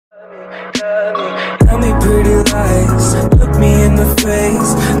love me. Tell me pretty lies, look me in the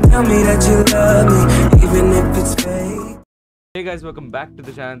face. Tell me that you love me, even if it's fake. Hey guys, welcome back to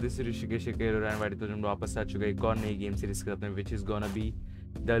the channel. This is Rishikesh and वाड़ी तो हम वापस आ चुके हैं एक और नई game series के साथ में, which is gonna be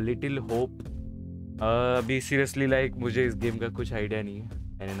The Little Hope. अभी सीरियसली लाइक मुझे इस गेम का कुछ आइडिया नहीं है.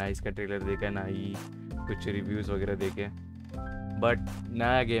 मैंने ना इसका ट्रेलर देखा ना ही कुछ रिव्यूज़ वगैरह देखे, बट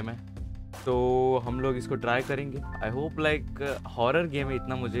नया गेम है तो हम लोग इसको ट्राई करेंगे. I hope like horror game है,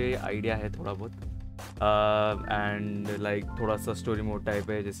 इतना मुझे आइडिया है थोड़ा बहुत. एंड लाइक थोड़ा सा स्टोरी मोड टाइप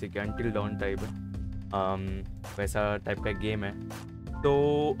है, जैसे कि अनटिल डॉन टाइप है, वैसा टाइप का गेम है. तो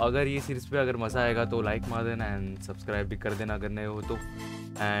अगर ये सीरीज़ पे अगर मज़ा आएगा तो लाइक मार देना एंड सब्सक्राइब भी कर देना अगर नए हो तो.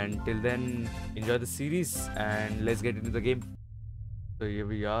 And till then enjoy the series and let's get into the game. तो ये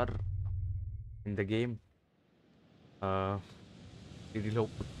भी यार in the game little hope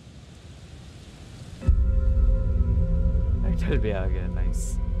title भी आ गया.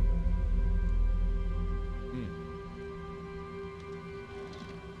 Nice.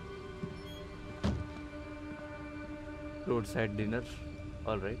 Road side dinner,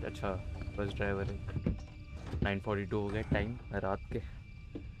 alright. अच्छा बस ड्राइवर है. 9:42 हो गए टाइम रात के.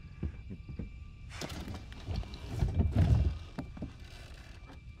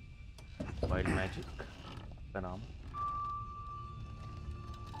 वाइल्ड मैजिक का नाम.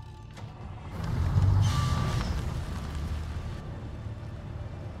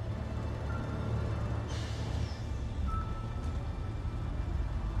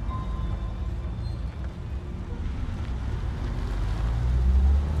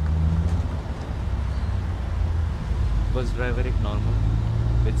 बस ड्राइवर एक नॉर्मल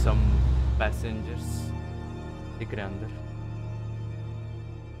विद सम पैसेंजर्स दिख रहे अंदर.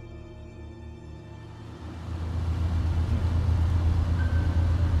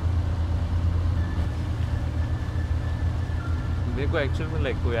 मेरे को एक्चुअल में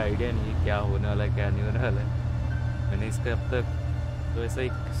लाइक कोई आइडिया नहीं है क्या होने वाला है क्या नहीं होने वाला है. मैंने इसका अब तक तो ऐसा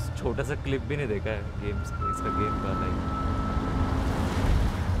एक छोटा सा क्लिप भी नहीं देखा है गेम्स इसका गेम का. Like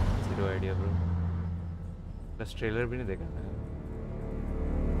zero idea bro. बस ट्रेलर भी नहीं देखा मैंने.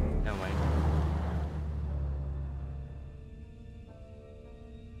 क्या माइंड.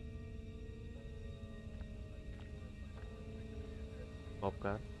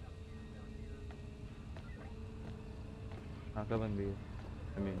 पॉपकार आँखा बंदी है.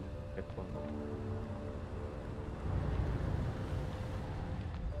 I mean headphone.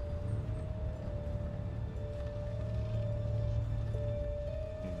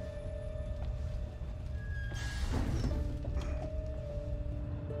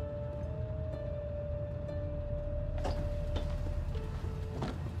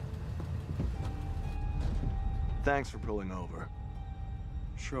 Thanks for pulling over.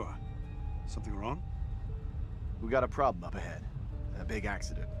 Sure. Something wrong? We got a problem up ahead. A big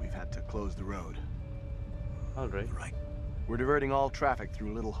accident. We've had to close the road. All right. Right. We're diverting all traffic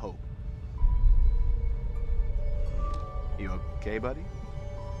through Little Hope. You okay, buddy?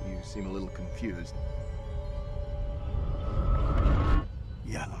 You seem a little confused.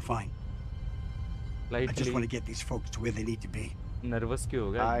 Yeah, I'm fine. I just Lightly want to get these folks to where they need to be. nervous क्यों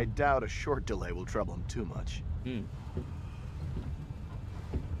हो गया? I doubt a short delay will trouble him too much.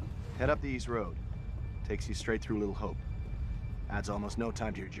 Head up the East Road. Takes you straight through Little Hope. Adds almost no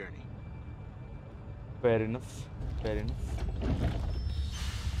time to your journey. Fair enough. Fair enough.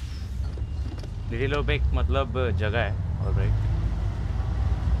 Little Hope एक मतलब जगह है. All right.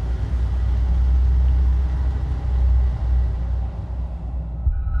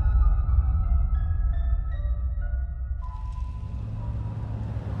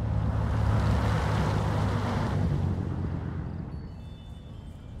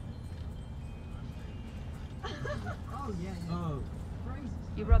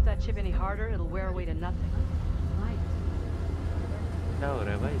 You rub that chip any harder, it'll wear away to nothing. क्या हो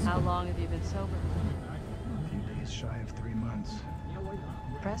रहा है भाई? How long have you been sober? A few days shy of 3 months.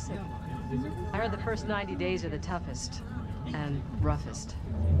 Impressive. I heard the first 90 days are the toughest and roughest.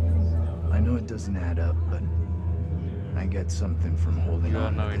 I know it doesn't add up, but I get something from holding You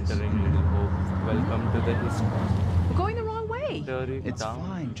are on now to this. entering Little Hope. Welcome to the history. We're going the wrong way. It's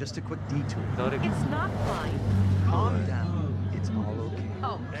fine, just a quick detour. It's not fine. Calm down. It's all okay.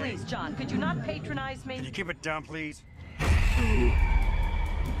 Oh, please, John, could you not patronize me? Can you keep it down, please?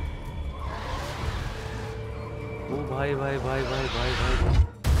 ओ भाई भाई भाई भाई भाई भाई.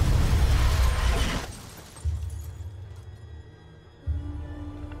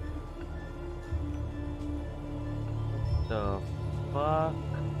 The fuck.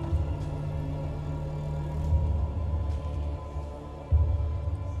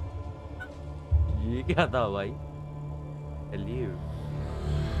 ये क्या था भाई? Hello.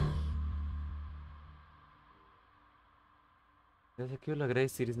 ऐसा क्यों लग रहा है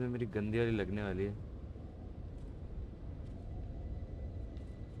इस सीरीज में मेरी गंदी वाली लगने वाली है?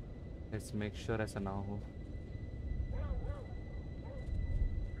 लेट्स मेक श्योर ऐसा ना हो।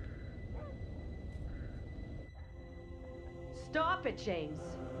 Stop it, James.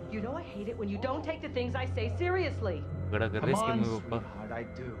 You know I hate it when you don't take the things I say seriously. गड़ा कर रहे Come इसके on, मुंह ऊपर। sweetheart, I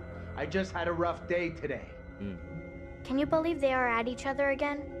do. I just had a rough day today. Can you believe they are at each other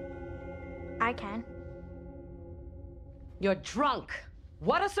again? I can. You're drunk.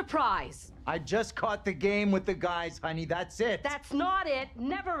 What a surprise. I just caught the game with the guys, honey. That's it. That's not it.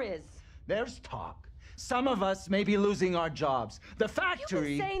 Never is. There's talk. Some of us may be losing our jobs. The You've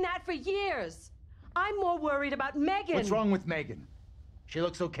factory... been saying that for years. I'm more worried about Megan. What's wrong with Megan? She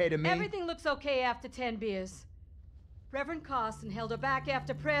looks okay to me. Everything looks okay after 10 beers. Reverend Carson held her back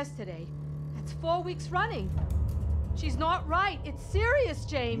after prayers today. That's 4 weeks running. She's not right. It's serious,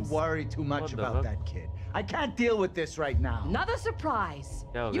 James. You worry too much What the about fuck? that kid. I can't deal with this right now. Another surprise.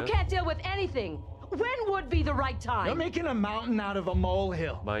 Yeah, You okay. can't deal with anything. When would be the right time? You're making a mountain out of a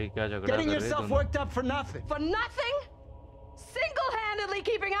molehill. भाई क्या झगड़ा Getting कर रहे yourself दोनों? worked up for nothing. For nothing? Single-handedly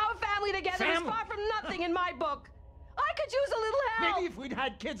keeping our family together is Sam! far from nothing in my book. I could use a little help. Maybe if we'd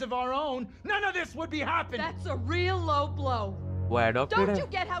had kids of our own, none of this would be happening. That's a real low blow. वो adopted Don't है? you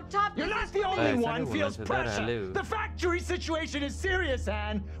get how tough You're this not is the for only me? ऐसा one नहीं feels बोलना चाहिए, pressure. hello. The factory situation is serious,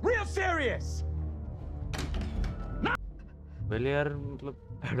 Anne. Real serious. पहले यार मतलब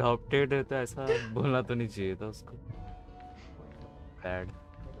adopted है तो ऐसा बोलना तो नहीं चाहिए था उसको। Bad.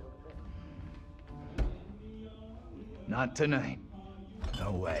 Not tonight.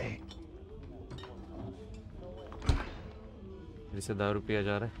 No way. फिर से दारू पिया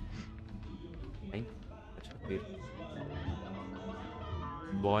जा रहा है? नहीं? अच्छा फिर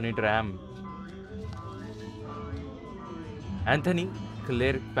Bonnie Ram. Anthony,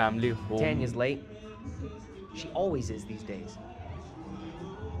 Claire family home. Tanya's late. She always is these days.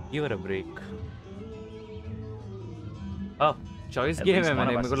 Give her a break. Oh, choice At game least है one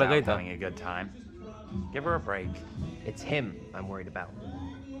मैंने of मेरे us को is लगा ही out था. having a good time. Give her a break. It's him I'm worried about.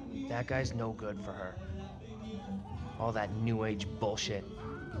 That guy's no good for her. All that new age bullshit.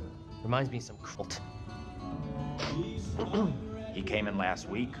 Reminds me of some cult. He came in last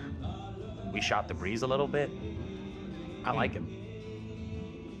week. We shot the breeze a little bit. I like him.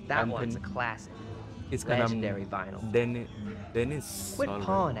 That Anthony. one's a classic. इसका नाम Legendary vinyl. Dennis. Quit all right.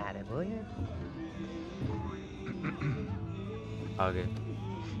 pawing at it, will you? आगे.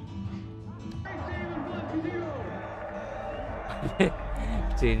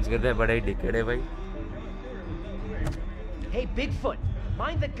 Change करते हैं बड़ा ही decade है भाई. Hey, Bigfoot,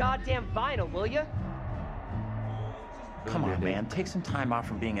 mind the goddamn vinyl, will you? Come on, man. Take some time off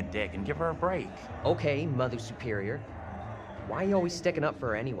from being a dick and give her a break. Okay, Mother Superior. Why are you always sticking up for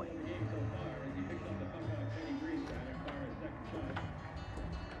her anyway?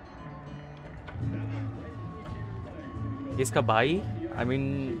 इसका भाई, I mean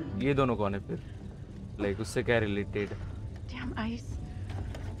ये दोनों कौन है फिर? Like उससे क्या related? Damn ice.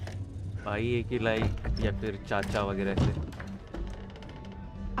 भाई है कि like या फिर चाचा वगैरह से?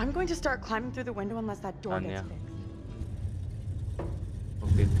 I'm going to start climbing through the window unless that door Anya. gets fixed.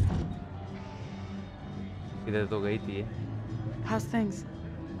 Okay. इधर तो गई थी ये. How's things?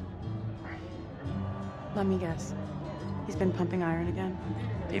 Let me guess. He's been pumping iron again?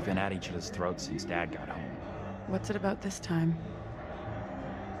 They've been at each other's throats since Dad got home. What's it about this time?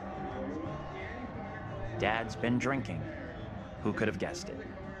 Dad's been drinking. Who could have guessed it?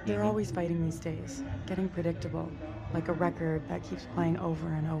 They're always fighting these days. Getting predictable. Like a record that keeps playing over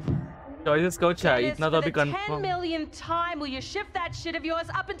and over. Choices का अच्छा Dennis, इतना तो for अभी the 10 confirm. millionth time, will you shift that shit of yours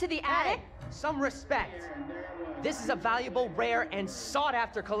up into the attic? Some respect. This is a valuable, rare, and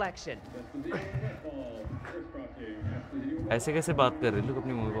sought-after collection. ऐसे कैसे बात कर रहे लोग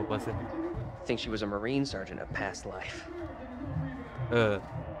अपनी मम्मी पापा से? Think she was a Marine sergeant in a past life.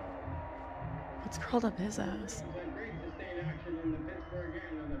 What's curled up his ass?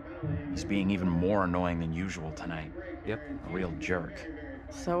 He's being even more annoying than usual tonight. Yep. A real jerk.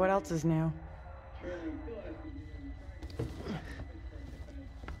 So what else is new?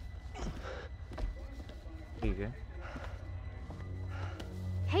 ठीक है.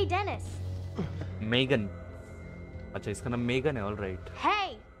 Hey, Dennis. Megan. अच्छा इसका नाम Megan है, all right.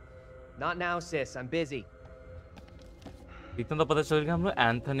 Hey. Not now, sis. I'm busy. इतना तो पता चल गया हम लोग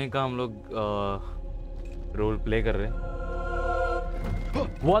एंथनी का हम लोग रोल प्ले कर रहे हैं.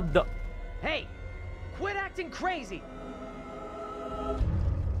 What the? Hey, quit acting crazy.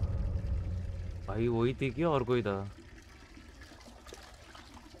 भाई वही थी क्या और कोई था?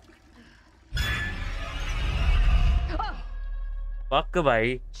 Fuck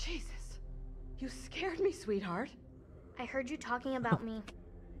भाई. Jesus. You scared me, sweetheart. I heard you talking about me.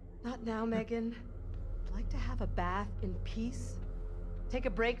 Not now, Megan. I'd like to have a bath in peace. Take a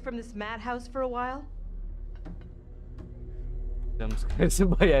break from this madhouse for a while. कैसे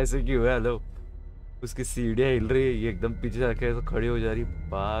भाई ऐसे क्यों है? Hello, उसकी सीढ़ियाँ हिल रही है, ये एकदम पीछे जाके तो खड़ी हो जा रही,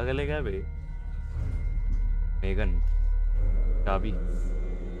 पागल है क्या बे? मेगन, चाबी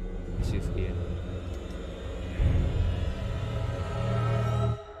इस चीज़ की है।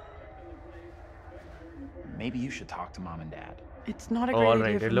 Maybe you should talk to mom and dad. It's not a great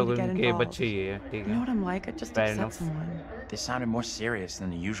idea for me to get involved. You know what I'm like? I just upset someone. This sounded more serious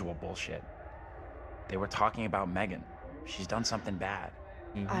than the usual bullshit. They were talking about Megan. She's done something bad.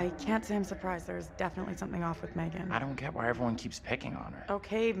 I can't say I'm surprised. There's definitely something off with Megan. I don't get why everyone keeps picking on her.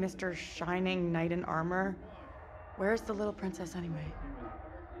 Okay, Mr. Shining Knight in Armor. Where's the little princess anyway?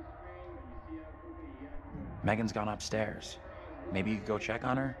 Megan's gone upstairs. Maybe you could go check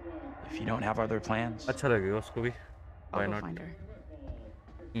on her if you don't have other plans. अच्छा लगेगा उसको भी. Why I'll go not? find her.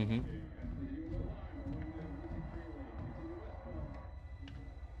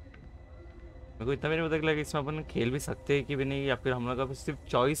 मेरे को इतना भी नहीं पता लगा कि इसमें अपन खेल भी सकते हैं कि भी नहीं, या फिर हम लोग का सिर्फ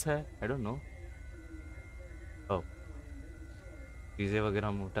चॉइस है. I don't know. ओह, चीज़ें वगैरह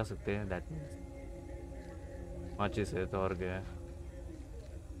हम उठा सकते हैं. दैट मीन्स माचिस है तो और क्या है.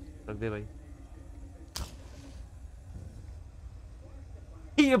 रख दे भाई.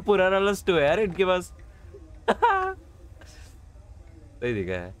 ये पुराना लस्ट है यार इनके पास. सही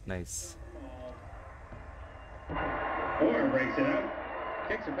दिखा है. नाइस.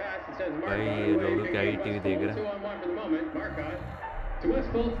 भाई ये लोग क्या ही टीवी देख रहे हैं.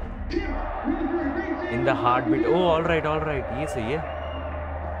 In the heart beat. O all right ये सही है.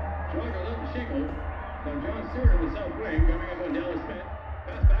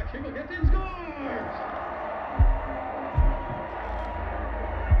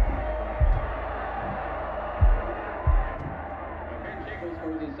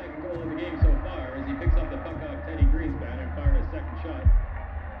 Scores his second goal of the game so far as he picks up the puck off Teddy Greenspan and fires a second shot.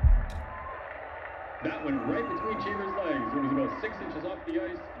 That went right between Cheever's legs. It was about 6 inches off the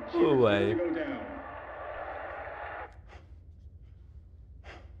ice. And Cheever started to go down.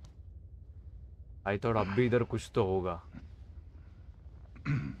 I thought अब भी इधर कुछ तो होगा.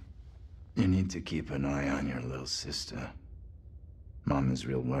 You need to keep an eye on your little sister. Mom is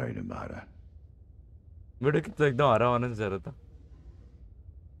real worried about her. बेटा कितना एकदम आराम आनंद जा रहा था.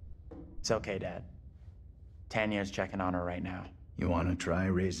 It's okay, Dad. Tanya's checking on her right now. You want to try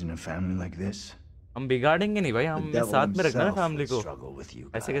raising a family like this? हम बिगाड़ेंगे नहीं भाई, हम साथ में रखना है फैमिली को.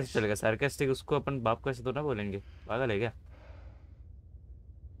 ऐसे कैसे चलेगा? सार्कास्टिक उसको अपन बाप का ऐसे तो ना बोलेंगे. पागल है क्या?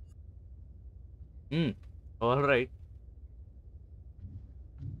 All right.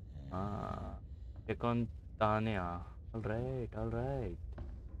 हाँ, ये कौन? तान्या. All right.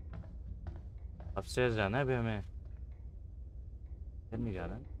 अपस्टेयर्स जाना है अभी हमें. इधर नहीं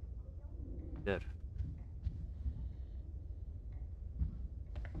जाना. इधर.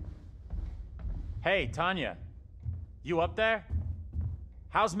 Hey, Tanya. You up there?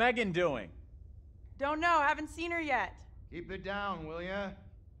 How's Megan doing? Don't know. Haven't seen her yet. Keep it down, will ya?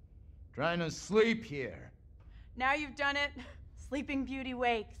 Trying to sleep here. Now you've done it. Sleeping Beauty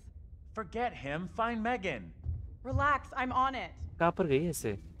wakes. Forget him. Find Megan. Relax. I'm on it. कहाँ पर गई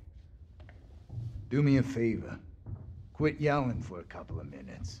ऐसे? Do me a favor. Quit yelling for a couple of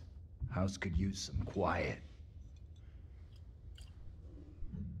minutes. House could use some quiet.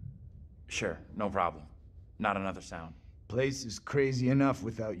 Sure, no problem. Not another sound. Place is crazy enough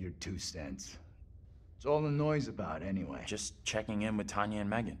without your 2 cents. It's all the noise about anyway. Just checking in with Tanya and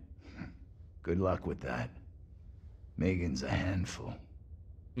Megan. Good luck with that. Megan's a handful.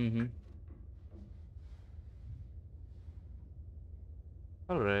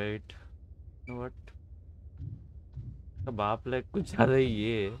 All right. You know what? अब आप like कुछ ज़्यादा ही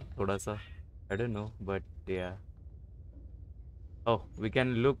ये थोड़ा सा. I don't know, but yeah. Oh, we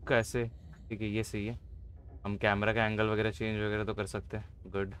can look ऐसे. ठीक है, ये सही है. हम कैमरा का एंगल वगैरह चेंज वगैरह तो कर सकते हैं.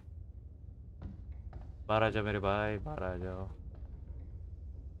 गुड. बाहर आ जाओ मेरे भाई, बाहर आ जाओ.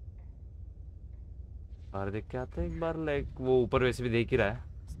 बाहर देख के आते हैं एक बार. लाइक वो ऊपर वैसे भी देख ही रहा है,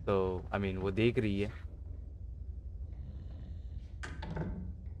 तो आई मीन वो देख रही है.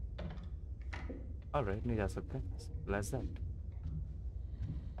 ऑलराइट, नहीं जा सकते. Bless that.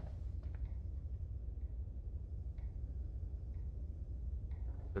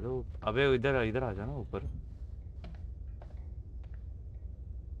 चलो अबे इधर आ जाना ऊपर.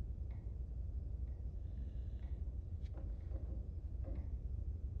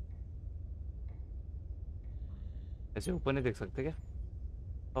 ऐसे ऊपर नहीं देख सकते क्या?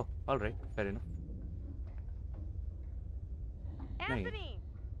 ओह, alright, fair enough. Anthony,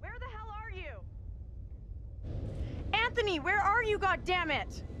 where the hell are you? Anthony, where are you,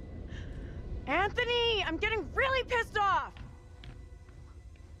 goddammit? Anthony, I'm getting really pissed off.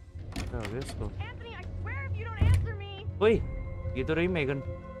 Anthony, I swear if you don't answer me. ओए, ये तो रही Megan.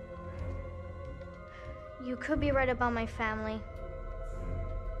 You could be right about my family.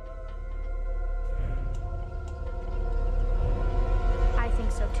 I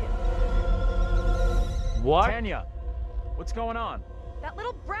think so too. What? Tanya, what's going on? That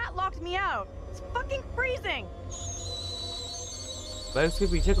little brat locked me out. It's fucking freezing. भाई उसके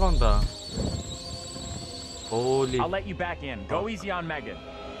पीछे कौन था? Holy. I'll let you back in. Go easy on Megan.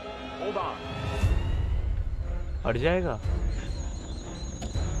 Hold on. हट जाएगा.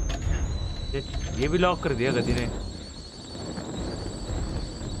 ये भी lock कर दिया गति ने.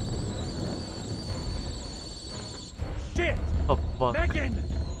 Shit! Oh fuck. Megan!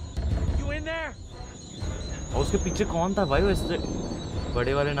 You in there? और उसके पीछे कौन था भाई? वैसे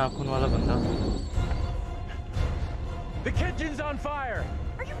बड़े वाले नाखून वाला बंदा. The kitchen's on fire!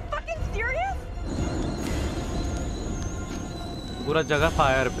 Are you fucking serious? पूरा जगह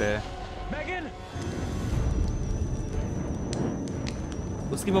फायर पे है. Megan!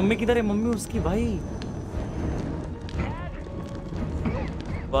 उसकी मम्मी किधर है? मम्मी उसकी भाई.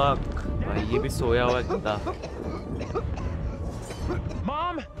 Fuck. भाई ये भी सोया हुआ था.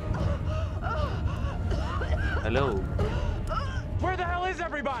 Mom? Hello. Where the hell is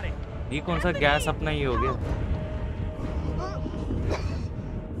everybody? ये कौन सा गैस अपना ही हो गया?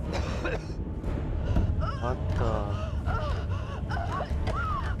 What the?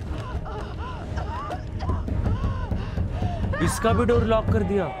 इसका भी डोर लॉक कर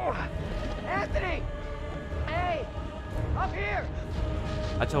दिया. Anthony! Hey! Up here!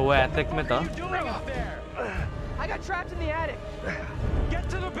 अच्छा वो एथिक में था. What are you doing up there? I got trapped in the attic. Get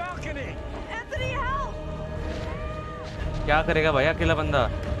to the balcony! Anthony, help! क्या करेगा भाई अकेला बंदा?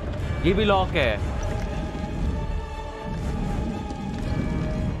 ये भी लॉक है.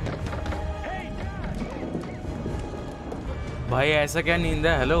 भाई ऐसा क्या नींद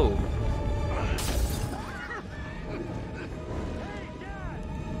है? हेलो.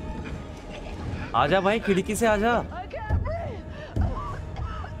 आजा भाई खिड़की से आजा.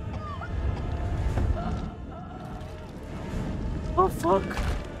 Oh fuck.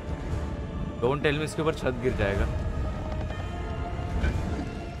 Don't tell me इसके ऊपर छत गिर जाएगा.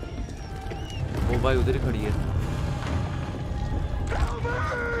 वो भाई उधर ही खड़ी है.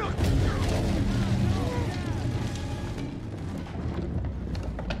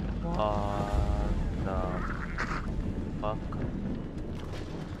 What the fuck?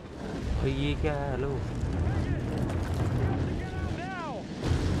 भाई ये क्या है? हेलो.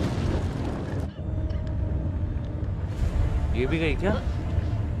 ये भी गई क्या?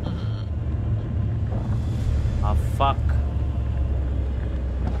 Ah fuck.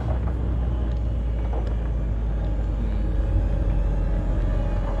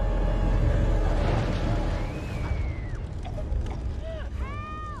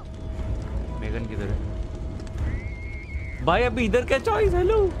 मेगन किधर है? भाई अभी इधर क्या choice?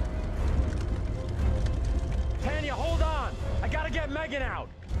 Hello. Tanya, hold on. I gotta get Megan out.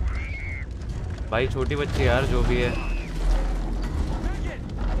 भाई छोटी बच्ची यार जो भी है.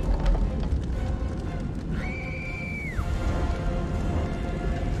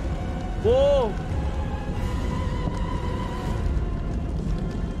 वो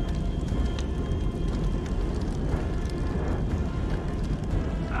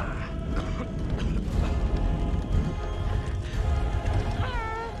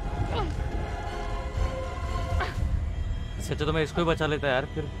अच्छा तो मैं इसको ही बचा लेता यार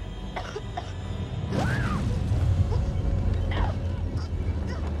फिर.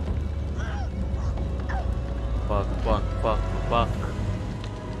 fuck.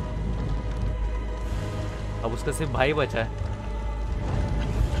 अब उसका सिर्फ भाई बचा है.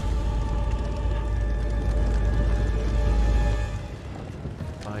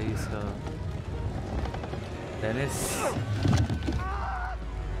 भाई साहब. Dennis.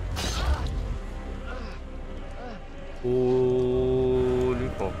 Holy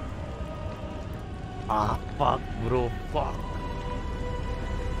fuck. Ah fuck bro, fuck.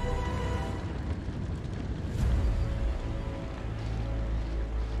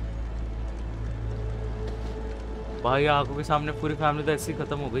 भाई आंखों के सामने पूरी फैमिली तो ऐसे ही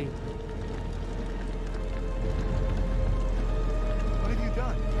खत्म हो गई.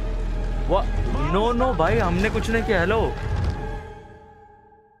 नो भाई हमने कुछ नहीं किया. हेलो.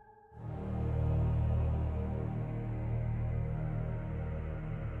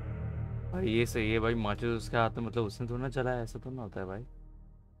 भाई ये सही है भाई. माचिस उसके हाथ में मतलब उसने थोड़ा ना चलाया. ऐसा तो ना होता है भाई.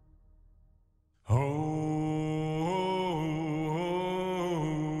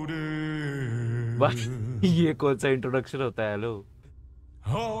 भाई ये कौन सा इंट्रोडक्शन होता है? Hello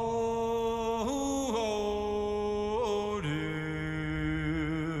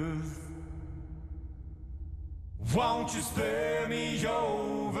Won't you spare me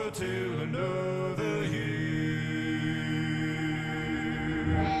over till another year?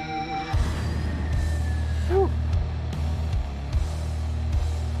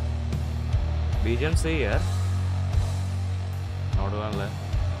 बीजन सही है यार, नॉट वाला है।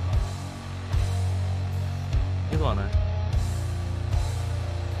 ये कौन है?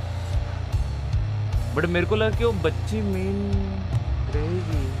 बट मेरे को लगा कि वो बच्ची मेन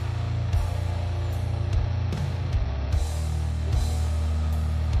रहेगी।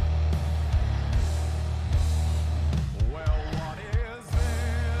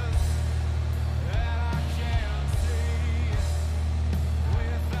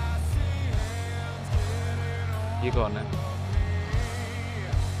 ये कौन है?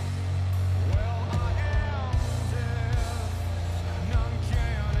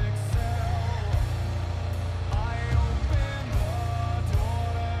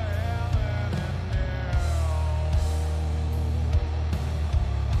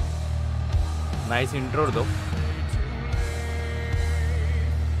 नाइस इंट्रो दो।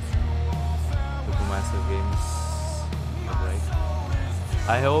 Supermassive Games, right?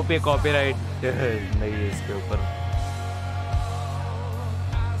 I hope ये कॉपीराइट नहीं है इसके ऊपर।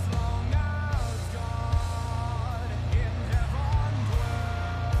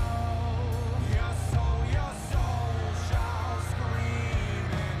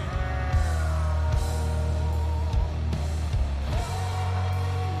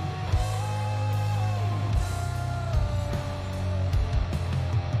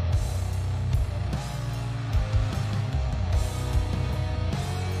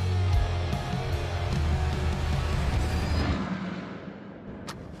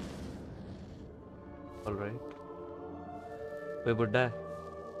 कोई बुड्ढा है?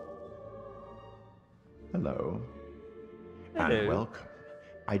 Hello. And welcome.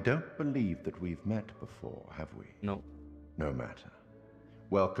 I don't believe that we've met before, have we? No. No matter.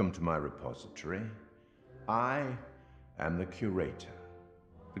 Welcome to my repository. I am the curator,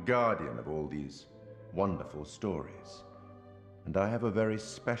 the guardian of all these wonderful stories. And I have a very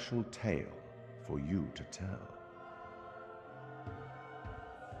special tale for you to tell.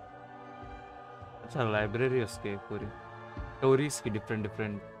 अच्छा, library उसके पूरी stories की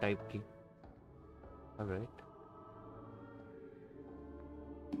different type की। Alright,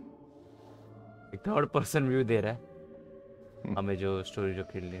 एक third person view दे रहा है हमें जो स्टोरी जो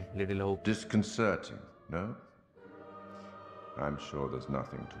खेलनी है, little hope. Disconcerting, no? I'm sure there's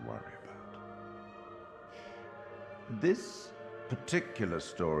nothing to worry about. This particular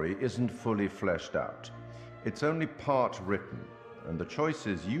story isn't fully fleshed out. It's only part written, and the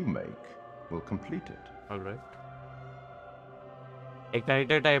choices you make will complete it. All right. एक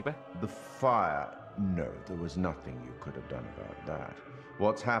narrator type है? The fire. No, there was nothing you could have done about that.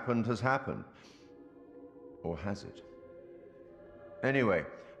 What's happened has happened. Or has it? Anyway,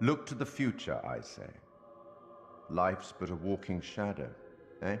 look to the future, I say. Life's but a walking shadow,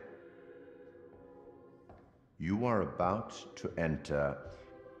 eh? You are about to enter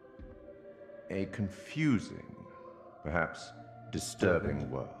a confusing, perhaps disturbing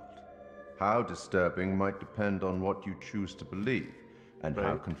world. How disturbing might depend on what you choose to believe, and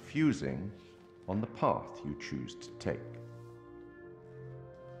how confusing on the path you choose to take.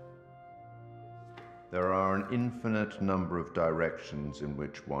 There are an infinite number of directions in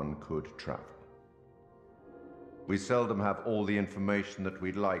which one could travel. We seldom have all the information that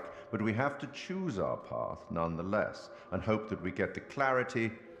we'd like, but we have to choose our path nonetheless, and hope that we get the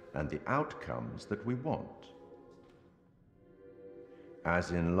clarity and the outcomes that we want.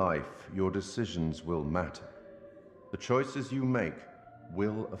 As in life, your decisions will matter. The choices you make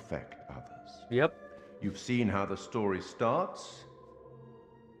will affect others. Yep. You've seen how the story starts.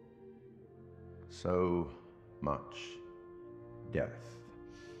 So much death.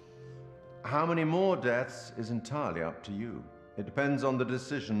 How many more deaths is entirely up to you. It depends on the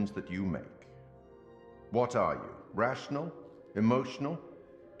decisions that you make. What are you? Rational? Emotional?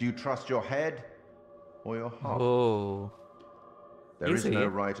 Do you trust your head or your heart? Oh. There is no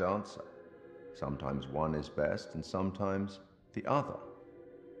right answer. Sometimes one is best and sometimes the other.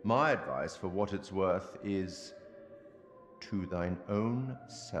 My advice, for what it's worth, is to thine own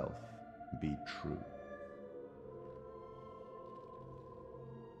self be true.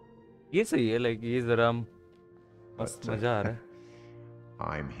 ये सही है, like ये जरा मस्त मजा आ रहा है।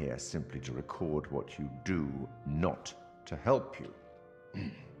 I'm here simply to record what you do, not to help you.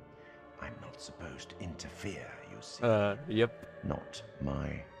 I'm not supposed to interfere, you see. Yep. Not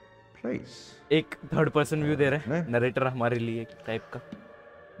my place. एक थर्ड पर्सन व्यू दे रहा है नरेटर हमारे लिए एक टाइप का.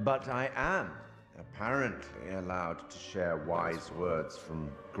 But I am apparently allowed to share wise words from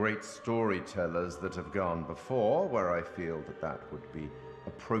great storytellers that have gone before, where I feel that would be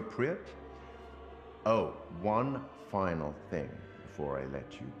appropriate. Oh, one final thing before I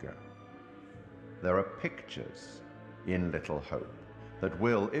let you go. There are pictures in Little Hope that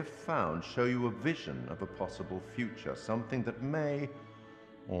will, if found, show you a vision of a possible future, something that may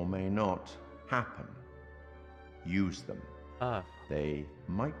or may not happen. Use them. They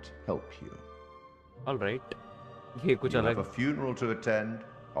might help you. All right. ये कुछ अलग. You have a funeral to attend.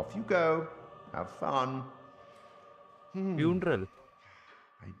 Off you go. Have fun. Funeral.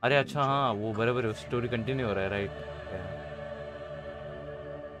 अरे अच्छा हाँ वो बराबर story continue हो रहा है right.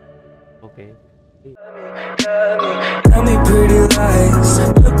 Okay. Tell me pretty lies,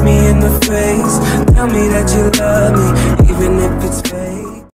 look me in the face, tell me that you love me, even if it's